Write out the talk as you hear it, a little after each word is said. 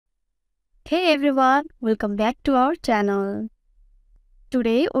Hey everyone, welcome back to our channel.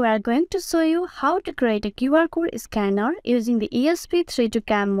 Today we are going to show you how to create a QR code scanner using the ESP32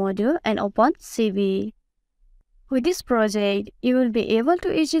 CAM module and OpenCV. With this project, you will be able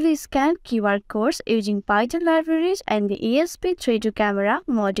to easily scan QR codes using Python libraries and the ESP32 Camera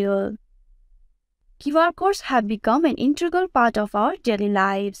module. QR codes have become an integral part of our daily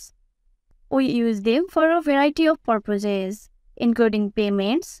lives. We use them for a variety of purposes, including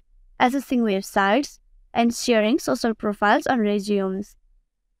payments, accessing websites, and sharing social profiles and resumes.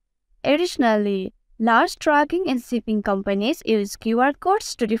 Additionally, large tracking and shipping companies use QR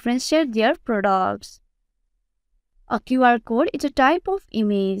codes to differentiate their products. A QR code is a type of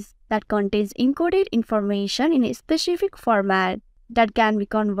image that contains encoded information in a specific format that can be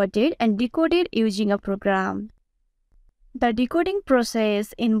converted and decoded using a program. The decoding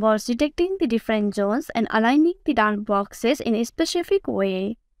process involves detecting the different zones and aligning the dark boxes in a specific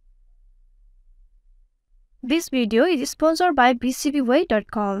way. This video is sponsored by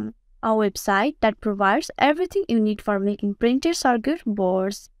PCBway.com, a website that provides everything you need for making printed circuit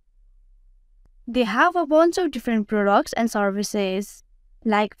boards. They have a bunch of different products and services,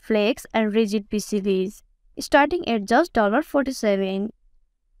 like flex and rigid PCBs, starting at just $47,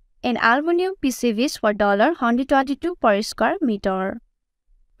 and aluminum PCBs for $122 per square meter.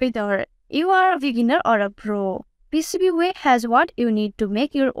 Whether you are a beginner or a pro, PCBWay has what you need to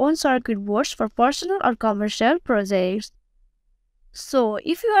make your own circuit boards for personal or commercial projects. So,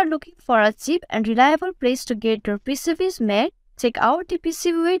 if you are looking for a cheap and reliable place to get your PCBs made, check out the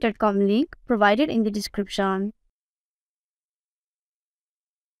PCBway.com link provided in the description.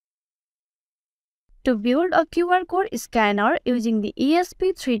 To build a QR code scanner using the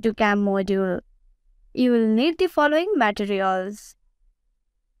ESP32 CAM module, you will need the following materials: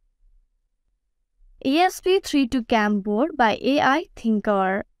 ESP32 CAM board by AI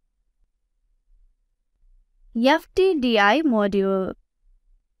Thinker, FTDI module,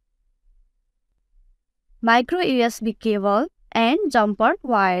 micro USB cable and jumper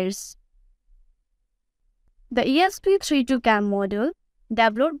wires. The ESP32 CAM module,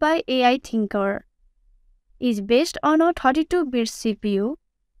 developed by AI Thinker, is based on a 32-bit CPU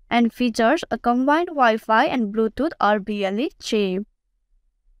and features a combined Wi-Fi and Bluetooth or BLE chip.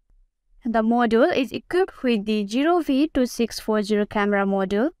 The module is equipped with the 0V2640 camera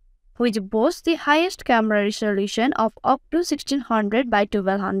module, which boasts the highest camera resolution of up to 1600 by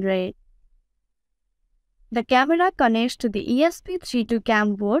 1200. The camera connects to the ESP32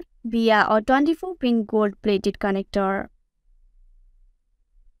 CAM board via a 24-pin gold-plated connector.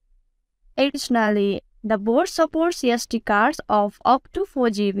 Additionally, the board supports SD cards of up to 4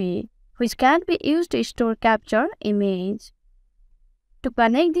 GB, which can be used to store captured image. To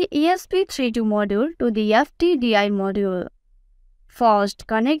connect the ESP32 module to the FTDI module, first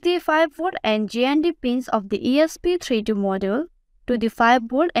connect the 5V and GND pins of the ESP32 module to the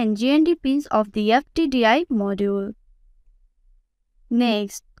 5V and GND pins of the FTDI module.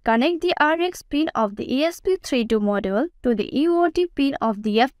 Next, connect the RX pin of the ESP32 module to the UOT pin of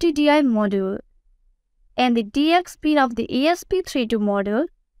the FTDI module and the TX pin of the ESP32 module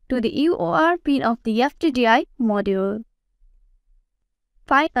to the UOR pin of the FTDI module.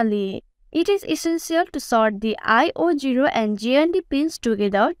 Finally, it is essential to sort the I/O0 and GND pins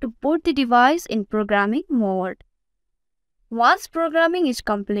together to put the device in programming mode. Once programming is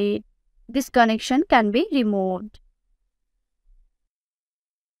complete, this connection can be removed.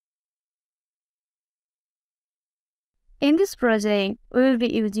 In this project, we will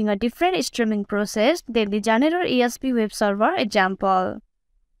be using a different streaming process than the general ESP web server example.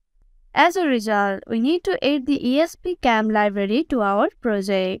 As a result, we need to add the ESP CAM library to our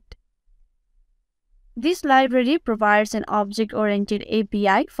project. This library provides an object-oriented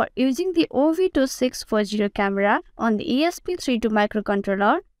API for using the OV2640 camera on the ESP32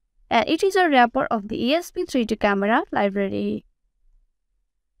 microcontroller, and it is a wrapper of the ESP32 camera library.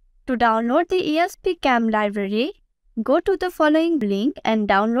 To download the ESP CAM library, go to the following link and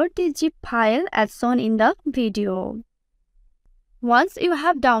download the zip file as shown in the video. Once you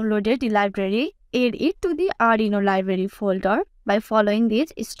have downloaded the library, add it to the Arduino library folder by following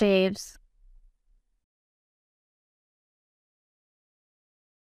these steps.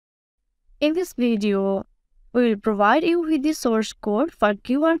 In this video, we will provide you with the source code for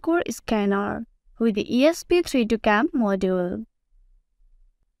QR code scanner with the ESP32 CAM module.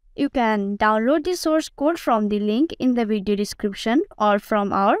 You can download the source code from the link in the video description or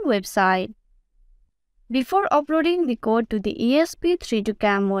from our website. Before uploading the code to the ESP32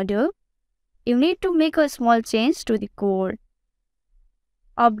 CAM module, you need to make a small change to the code.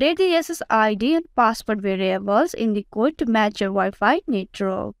 Update the SSID and password variables in the code to match your Wi-Fi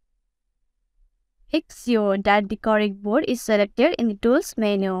network. Make sure that the correct board is selected in the Tools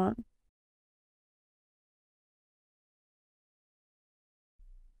menu.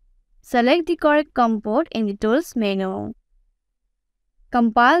 Select the correct COM port in the Tools menu.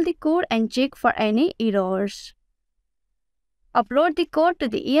 Compile the code and check for any errors. Upload the code to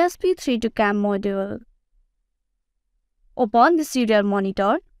the ESP32 CAM module. Open the serial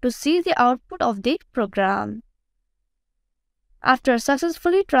monitor to see the output of the program. After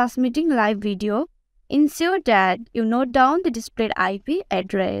successfully transmitting live video, ensure that you note down the displayed IP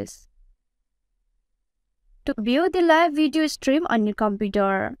address. To view the live video stream on your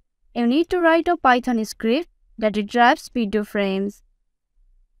computer, you need to write a Python script that retrieves video frames.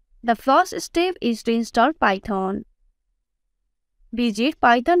 The first step is to install Python. Visit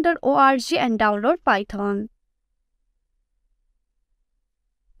python.org and download Python.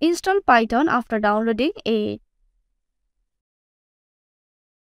 Install Python after downloading it.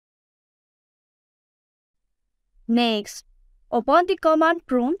 Next, open the command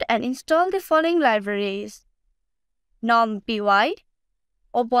prompt and install the following libraries: NumPy,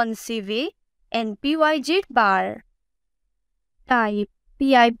 OpenCV, and pyzbar. Type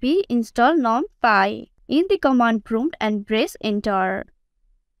pip install numpy in the command prompt and press enter.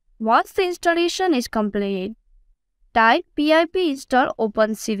 Once the installation is complete, type pip install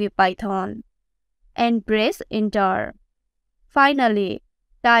OpenCV Python and press enter. Finally,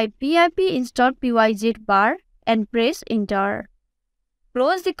 type pip install pyzbar and press enter.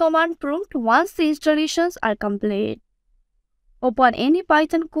 Close the command prompt once the installations are complete. Open any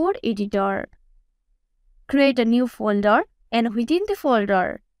Python code editor. Create a new folder, and within the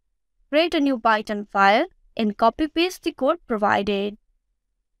folder, create a new Python file and copy-paste the code provided.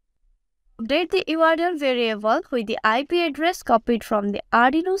 Update the URL variable with the IP address copied from the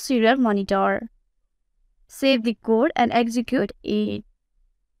Arduino serial monitor. Save the code and execute it.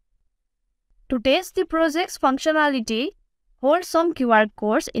 To test the project's functionality, hold some QR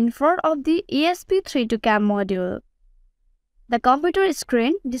codes in front of the ESP32 CAM module. The computer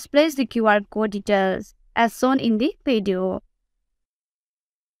screen displays the QR code details as shown in the video.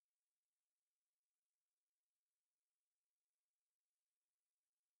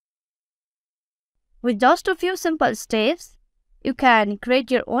 With just a few simple steps, you can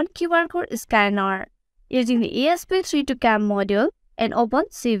create your own QR code scanner using the ESP32 CAM module and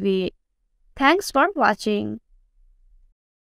OpenCV. Thanks for watching.